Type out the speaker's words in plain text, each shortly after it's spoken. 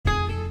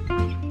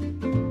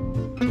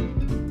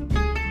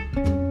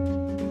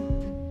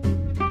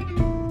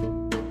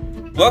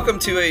Welcome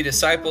to A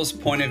Disciple's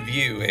Point of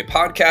View, a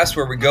podcast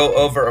where we go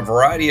over a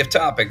variety of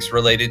topics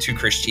related to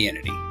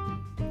Christianity.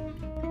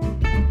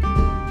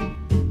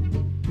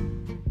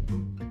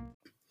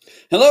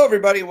 Hello,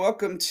 everybody.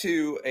 Welcome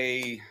to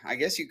I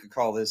guess you could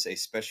call this a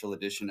special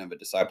edition of A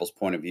Disciple's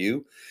Point of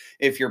View.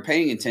 If you're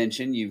paying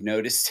attention, you've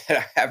noticed that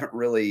I haven't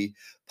really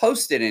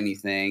posted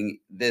anything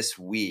this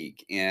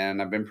week,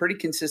 and I've been pretty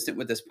consistent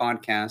with this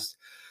podcast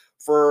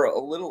for a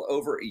little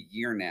over a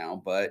year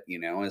now. But,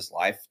 as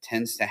life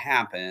tends to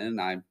happen,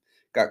 I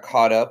got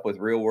caught up with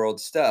real world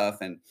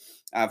stuff and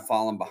I've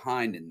fallen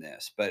behind in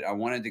this. But I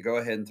wanted to go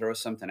ahead and throw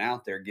something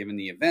out there given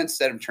the events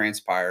that have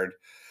transpired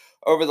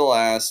over the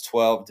last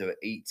 12 to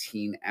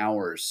 18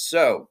 hours.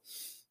 So,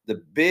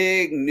 the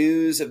big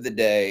news of the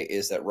day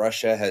is that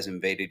Russia has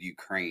invaded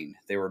Ukraine.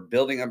 They were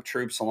building up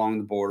troops along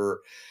the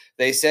border.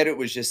 They said it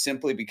was just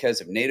simply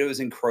because of NATO's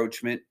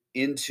encroachment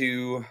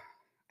into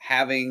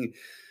having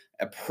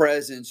a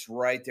presence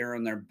right there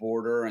on their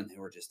border, and they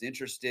were just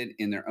interested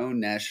in their own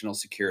national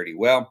security.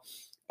 Well,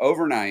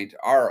 overnight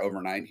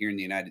here in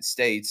the United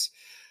States,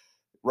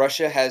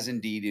 Russia has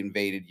indeed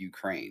invaded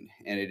Ukraine,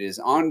 and it is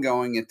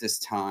ongoing at this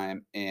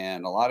time.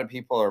 And a lot of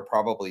people are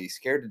probably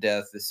scared to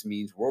death. This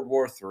means World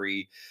War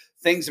III.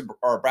 Things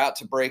are about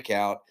to break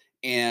out.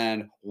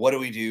 And what do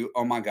we do?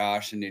 Oh my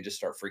gosh. And they just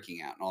start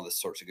freaking out and all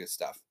this sorts of good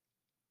stuff.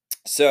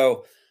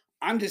 So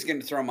I'm just going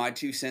to throw my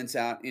 2 cents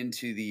out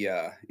into the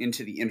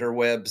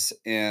interwebs,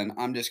 and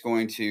I'm just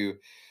going to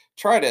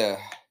try to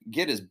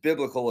get as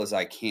biblical as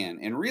I can.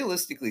 And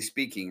realistically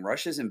speaking,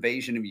 Russia's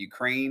invasion of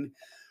Ukraine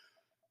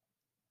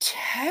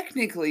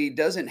technically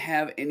doesn't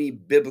have any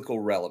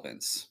biblical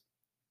relevance.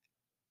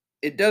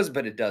 It does,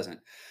 but it doesn't.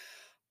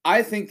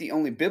 I think the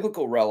only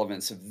biblical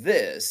relevance of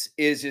this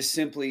is just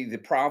simply the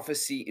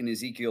prophecy in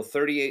Ezekiel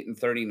 38 and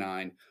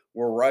 39,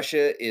 where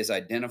Russia is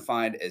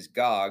identified as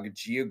Gog,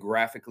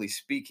 geographically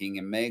speaking,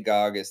 and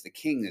Magog as the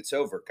king that's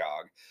over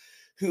Gog,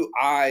 who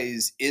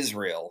eyes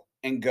Israel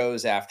and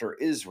goes after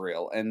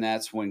Israel. And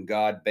that's when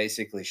God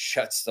basically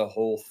shuts the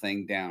whole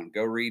thing down.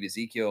 Go read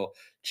Ezekiel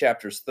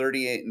chapters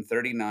 38 and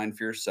 39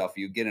 for yourself.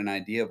 You get an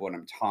idea of what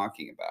I'm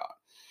talking about.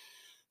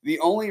 The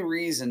only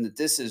reason that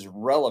this is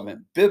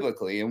relevant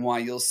biblically, and why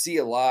you'll see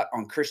a lot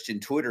on Christian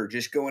Twitter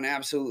just going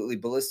absolutely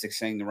ballistic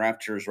saying the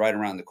rapture is right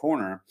around the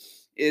corner,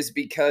 is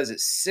because it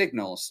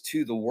signals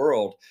to the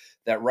world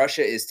that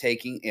Russia is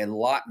taking a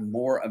lot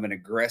more of an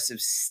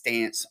aggressive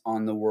stance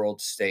on the world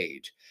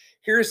stage.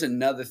 Here's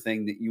another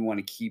thing that you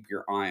want to keep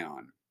your eye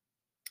on.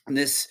 And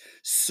this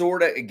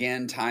sort of,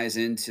 again, ties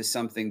into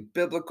something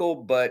biblical,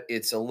 but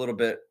it's a little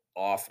bit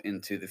off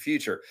into the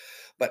future.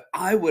 But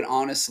I would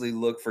honestly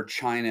look for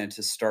China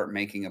to start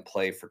making a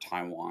play for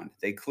Taiwan.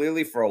 They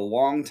clearly, for a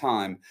long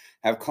time,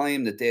 have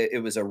claimed that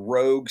it was a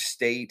rogue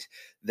state,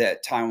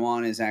 that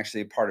Taiwan is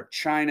actually a part of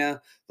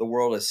China. The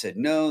world has said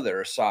no,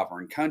 they're a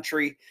sovereign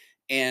country.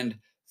 And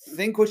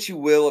think what you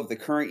will of the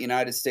current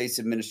United States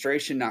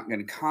administration, not going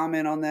to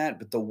comment on that,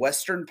 but the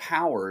Western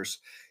powers,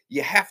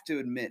 you have to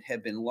admit,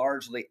 have been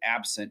largely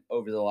absent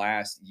over the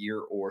last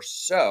year or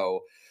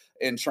so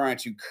in trying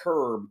to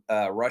curb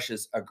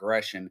Russia's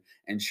aggression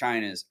and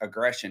China's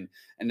aggression.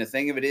 And the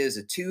thing of it is,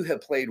 the two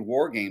have played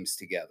war games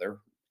together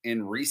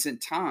in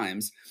recent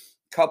times,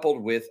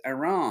 coupled with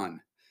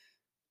Iran.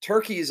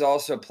 Turkey is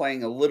also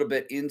playing a little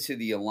bit into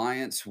the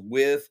alliance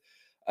with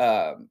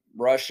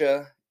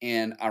Russia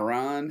and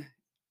Iran.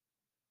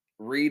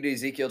 Read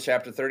Ezekiel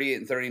chapter 38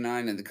 and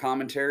 39 and the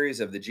commentaries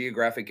of the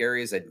geographic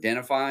areas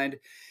identified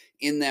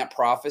in that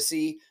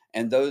prophecy.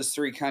 And those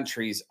three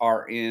countries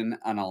are in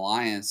an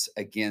alliance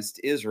against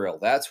Israel.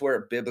 That's where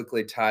it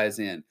biblically ties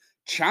in.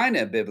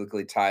 China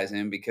biblically ties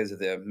in because of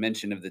the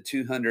mention of the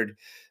 200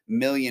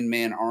 million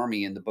man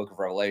army in the book of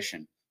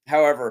Revelation.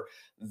 However,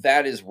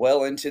 that is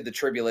well into the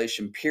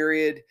tribulation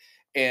period,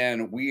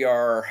 and we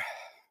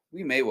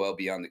may well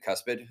be on the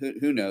cusp.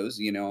 Who knows?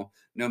 No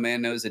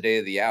man knows the day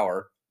of the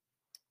hour.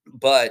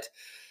 But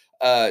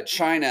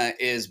China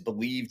is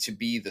believed to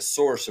be the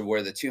source of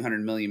where the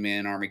 200 million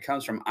man army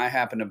comes from. I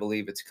happen to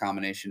believe it's a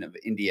combination of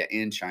India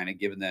and China,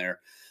 given that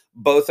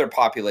both are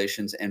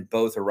populations and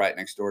both are right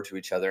next door to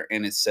each other.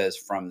 And it says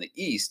from the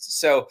east.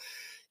 So,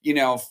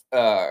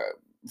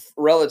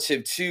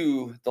 relative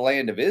to the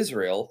land of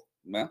Israel,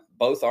 well,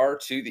 both are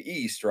to the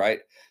east, right?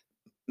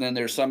 Then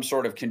there's some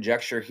sort of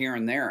conjecture here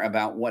and there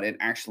about what it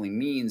actually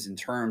means in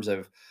terms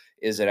of,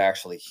 is it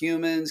actually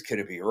humans? Could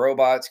it be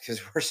robots?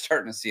 Because we're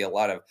starting to see a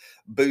lot of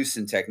boosts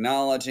in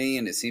technology,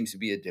 and it seems to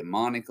be a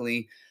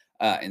demonically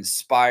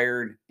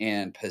inspired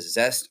and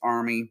possessed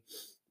army.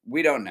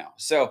 We don't know.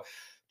 So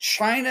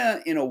China,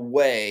 in a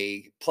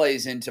way,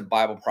 plays into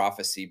Bible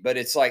prophecy, but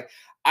it's like,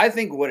 I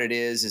think what it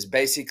is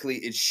basically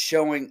it's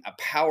showing a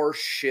power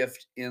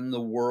shift in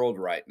the world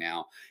right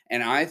now.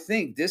 And I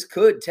think this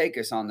could take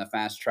us on the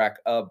fast track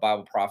of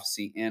Bible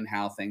prophecy and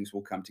how things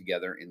will come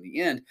together in the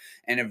end.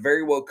 And it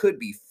very well could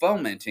be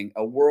fomenting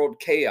a world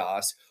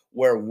chaos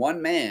where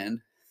one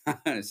man,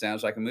 it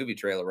sounds like a movie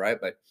trailer, right?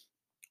 But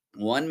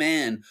one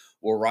man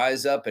will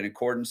rise up in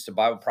accordance to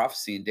Bible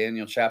prophecy in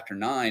Daniel chapter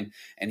 9,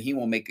 and he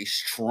will make a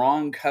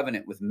strong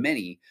covenant with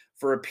many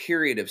for a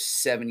period of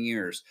 7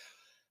 years.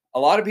 A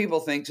lot of people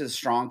think the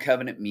strong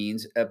covenant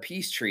means a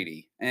peace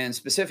treaty. And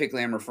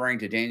specifically, I'm referring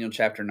to Daniel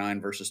chapter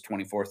 9, verses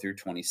 24 through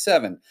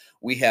 27.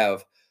 We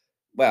have,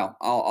 well,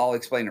 I'll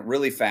explain it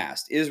really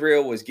fast.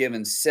 Israel was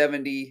given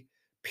 70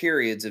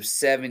 periods of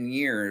 7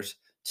 years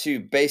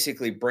to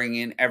basically bring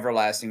in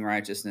everlasting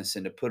righteousness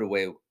and to put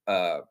away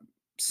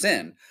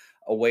sin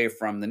away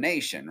from the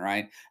nation,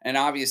 right? And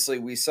obviously,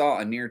 we saw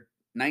a near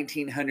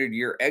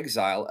 1900-year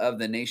exile of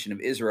the nation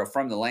of Israel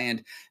from the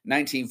land.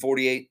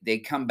 1948, they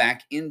come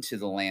back into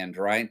the land,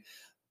 right?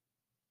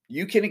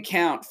 You can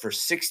account for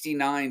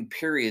 69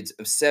 periods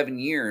of 7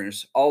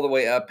 years all the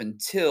way up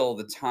until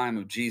the time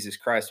of Jesus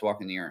Christ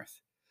walking the earth.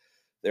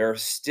 There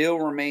still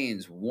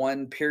remains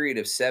one period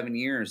of 7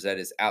 years that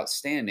is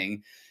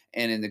outstanding.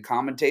 And in the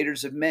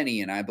commentators of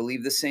many, and I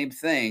believe the same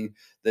thing,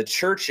 the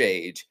church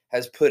age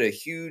has put a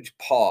huge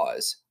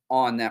pause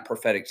on that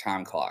prophetic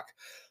time clock.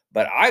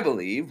 But I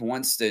believe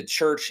once the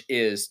church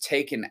is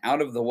taken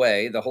out of the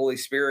way, the Holy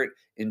Spirit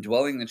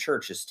indwelling the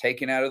church is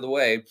taken out of the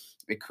way,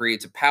 it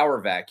creates a power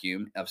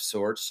vacuum of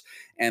sorts.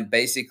 And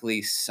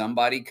basically,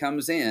 somebody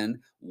comes in,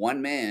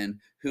 one man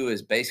who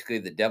is basically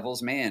the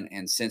devil's man.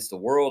 And since the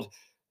world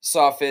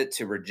saw fit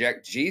to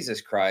reject Jesus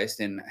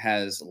Christ and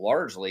has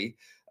largely,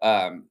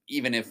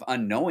 even if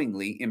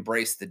unknowingly,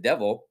 embraced the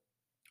devil,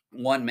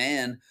 one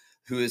man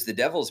who is the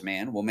devil's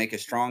man will make a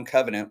strong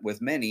covenant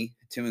with many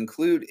to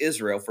include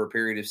Israel for a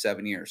period of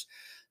 7 years.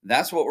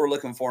 That's what we're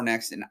looking for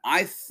next. And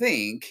I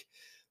think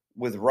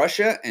with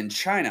Russia and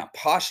China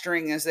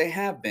posturing as they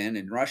have been,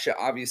 and Russia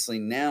obviously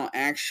now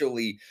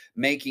actually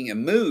making a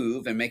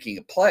move and making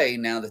a play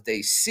now that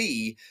they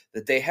see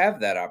that they have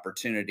that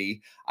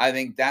opportunity, I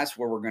think that's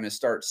where we're going to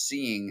start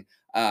seeing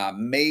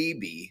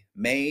maybe.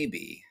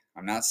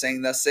 I'm not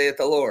saying thus saith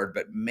the Lord,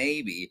 but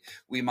maybe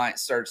we might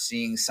start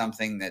seeing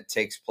something that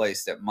takes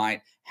place that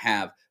might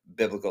have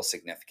biblical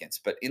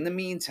significance. But in the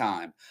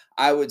meantime,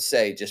 I would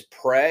say just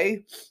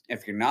pray.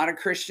 If you're not a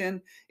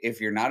Christian, if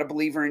you're not a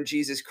believer in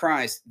Jesus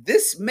Christ,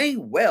 this may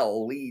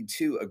well lead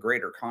to a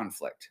greater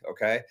conflict.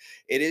 Okay.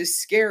 It is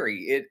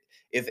scary.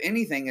 If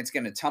anything, it's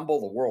going to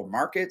tumble the world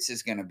markets.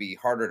 It's going to be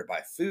harder to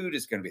buy food.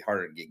 It's going to be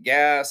harder to get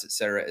gas, et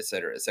cetera, et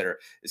cetera, et cetera.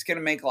 It's going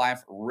to make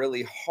life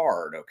really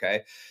hard.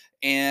 Okay.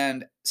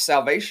 And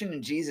salvation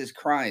in Jesus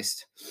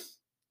Christ,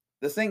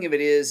 the thing of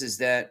it is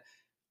that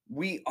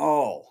we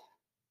all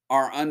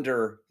are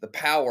under the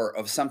power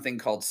of something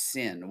called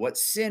sin. What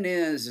sin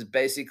is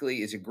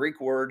basically is a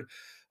Greek word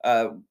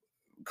uh,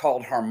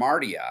 called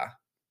harmartia,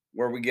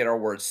 where we get our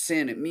word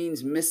sin. It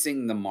means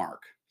missing the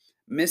mark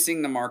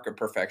of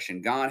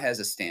perfection. God has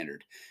a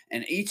standard,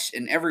 and each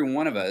and every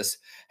one of us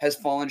has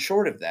fallen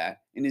short of that.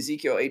 In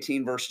Ezekiel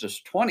 18,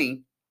 verses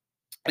 20,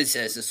 it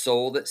says, "The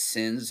soul that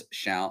sins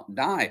shall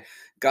die."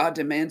 God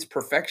demands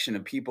perfection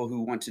of people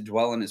who want to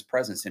dwell in his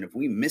presence. And if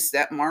we miss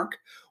that mark,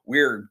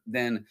 we're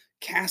then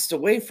cast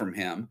away from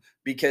him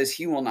because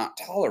he will not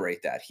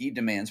tolerate that. He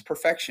demands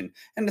perfection.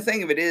 And the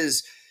thing of it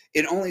is,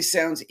 it only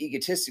sounds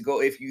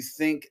egotistical if you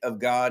think of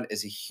God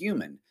as a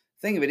human.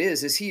 Thing of it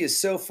is he is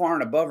so far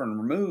and above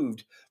and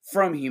removed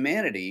from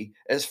humanity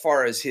as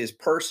far as his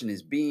person,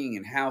 his being,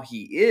 and how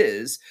he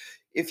is.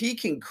 If he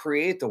can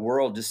create the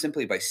world just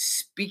simply by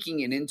speaking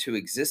it into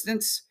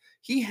existence,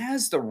 he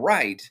has the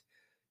right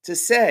to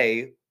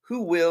say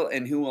who will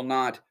and who will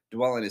not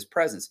dwell in his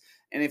presence.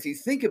 And if you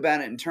think about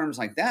it in terms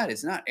like that,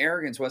 it's not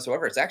arrogance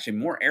whatsoever. It's actually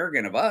more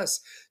arrogant of us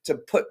to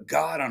put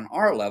God on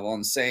our level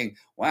and saying,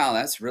 wow,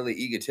 that's really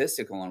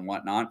egotistical and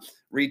whatnot.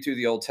 Read through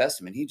the Old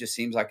Testament. He just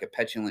seems like a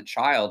petulant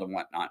child and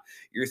whatnot.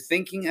 You're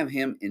thinking of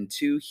him in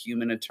too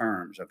human a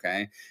terms,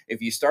 okay?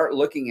 If you start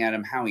looking at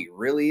him how he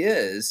really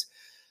is,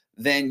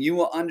 then you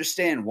will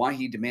understand why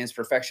he demands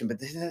perfection. But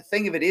the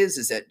thing of it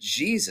is that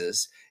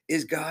Jesus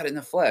is God in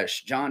the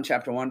flesh. John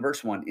chapter 1,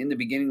 verse 1, in the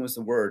beginning was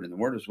the Word, and the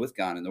Word was with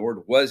God, and the Word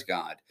was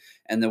God.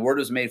 And the Word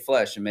was made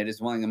flesh and made his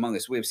dwelling among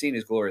us. We have seen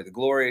his glory, the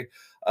glory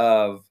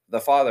of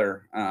the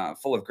Father,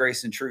 full of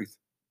grace and truth.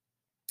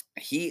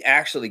 He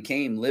actually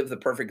came, lived the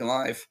perfect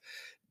life,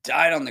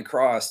 died on the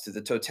cross to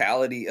the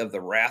totality of the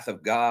wrath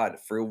of God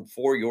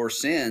for your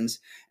sins,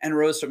 and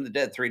rose from the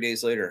dead 3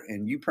 days later.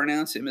 And you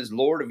pronounce him as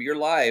Lord of your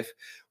life,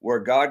 where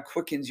God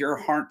quickens your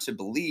heart to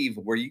believe,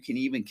 where you can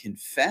even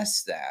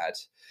confess that,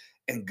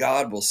 and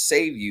God will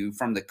save you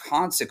from the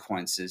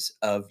consequences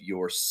of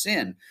your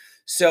sin.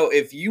 So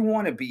if you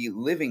want to be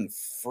living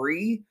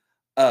free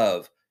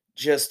of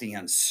just the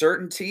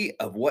uncertainty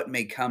of what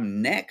may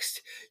come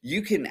next,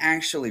 you can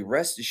actually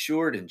rest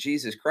assured in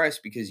Jesus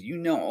Christ because you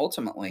know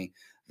ultimately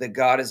that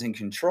God is in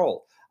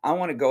control. I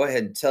want to go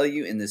ahead and tell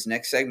you in this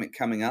next segment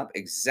coming up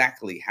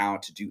exactly how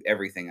to do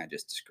everything I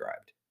just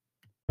described.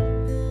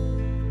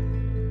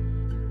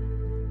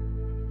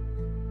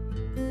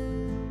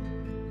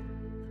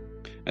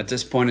 At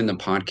this point in the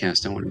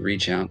podcast, I want to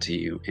reach out to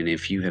you. And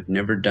if you have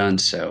never done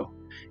so,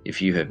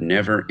 if you have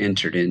never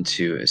entered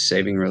into a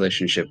saving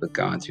relationship with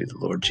God through the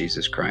Lord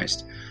Jesus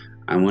Christ,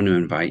 I want to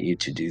invite you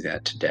to do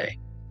that today.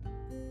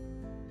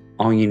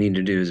 All you need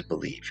to do is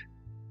believe.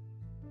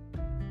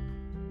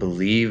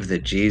 Believe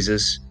that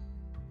Jesus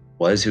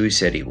was who he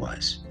said he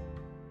was.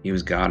 He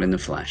was God in the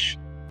flesh.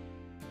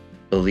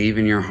 Believe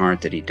in your heart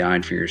that he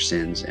died for your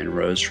sins and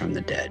rose from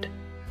the dead.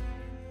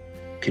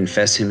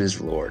 Confess him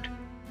as Lord.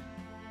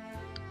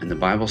 And the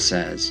Bible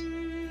says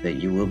that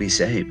you will be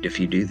saved if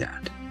you do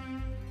that.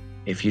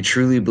 If you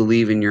truly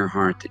believe in your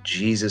heart that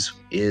Jesus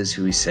is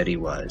who he said he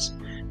was,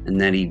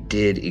 and that he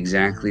did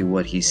exactly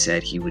what he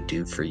said he would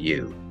do for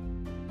you,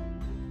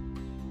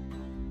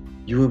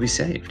 you will be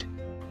saved.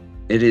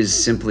 It is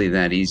simply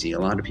that easy. A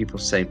lot of people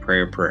say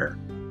prayer,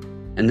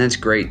 and that's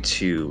great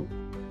to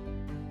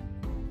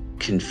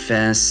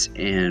confess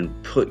and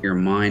put your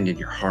mind and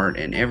your heart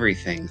and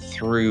everything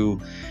through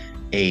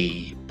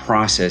a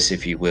process,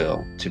 if you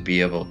will, to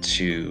be able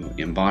to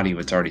embody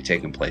what's already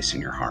taken place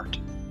in your heart.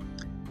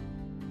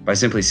 By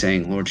simply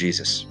saying, Lord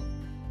Jesus,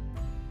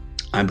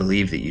 I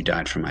believe that you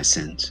died for my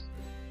sins.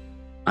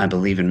 I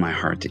believe in my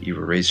heart that you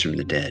were raised from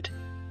the dead,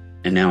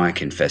 and now I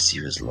confess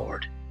you as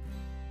Lord.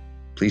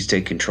 Please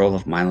take control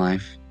of my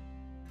life,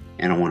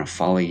 and I want to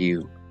follow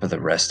you for the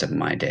rest of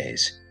my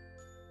days.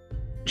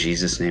 In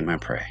Jesus' name I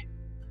pray.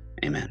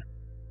 Amen.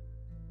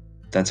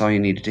 That's all you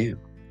need to do,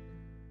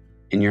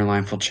 and your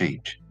life will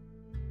change.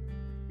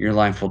 Your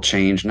life will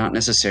change, not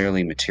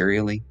necessarily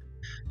materially,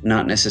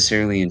 not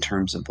necessarily in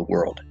terms of the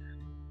world,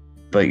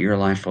 but your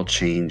life will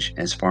change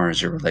as far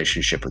as your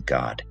relationship with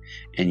God,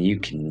 and you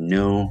can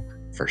know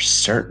for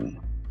certain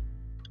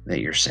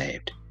that you're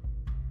saved.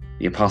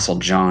 The Apostle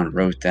John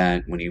wrote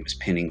that when he was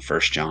penning 1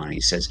 John. He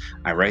says,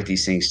 I write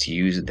these things to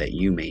you that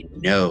you may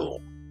know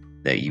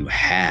that you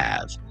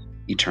have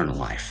eternal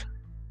life.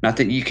 Not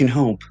that you can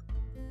hope,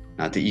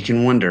 not that you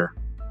can wonder,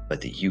 but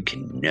that you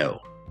can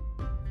know.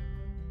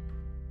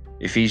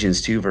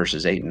 Ephesians 2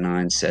 verses 8 and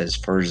 9 says,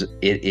 For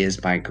it is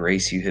by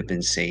grace you have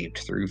been saved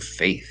through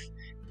faith.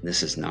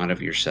 This is not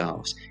of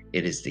yourselves.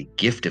 It is the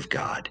gift of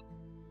God,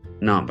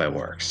 not by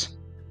works,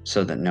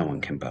 so that no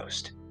one can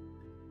boast.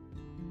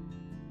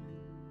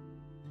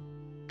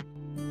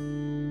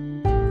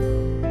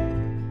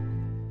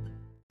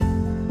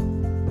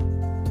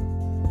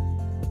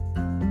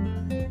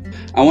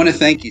 I want to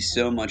thank you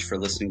so much for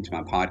listening to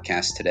my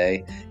podcast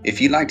today. If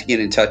you'd like to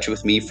get in touch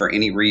with me for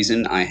any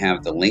reason, I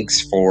have the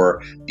links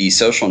for the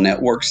social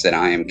networks that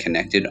I am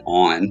connected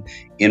on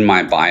in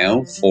my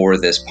bio for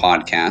this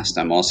podcast.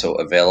 I'm also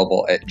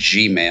available at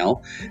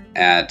Gmail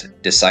at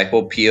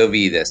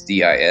DisciplePOV. That's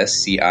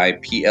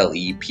DISCIPLEPOV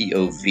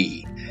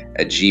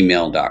at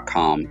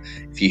gmail.com.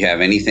 If you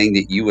have anything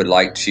that you would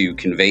like to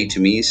convey to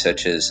me,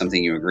 such as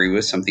something you agree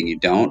with, something you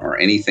don't, or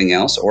anything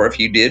else, or if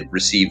you did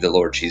receive the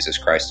Lord Jesus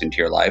Christ into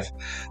your life,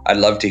 I'd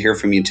love to hear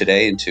from you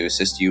today and to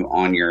assist you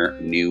on your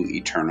new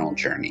eternal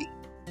journey.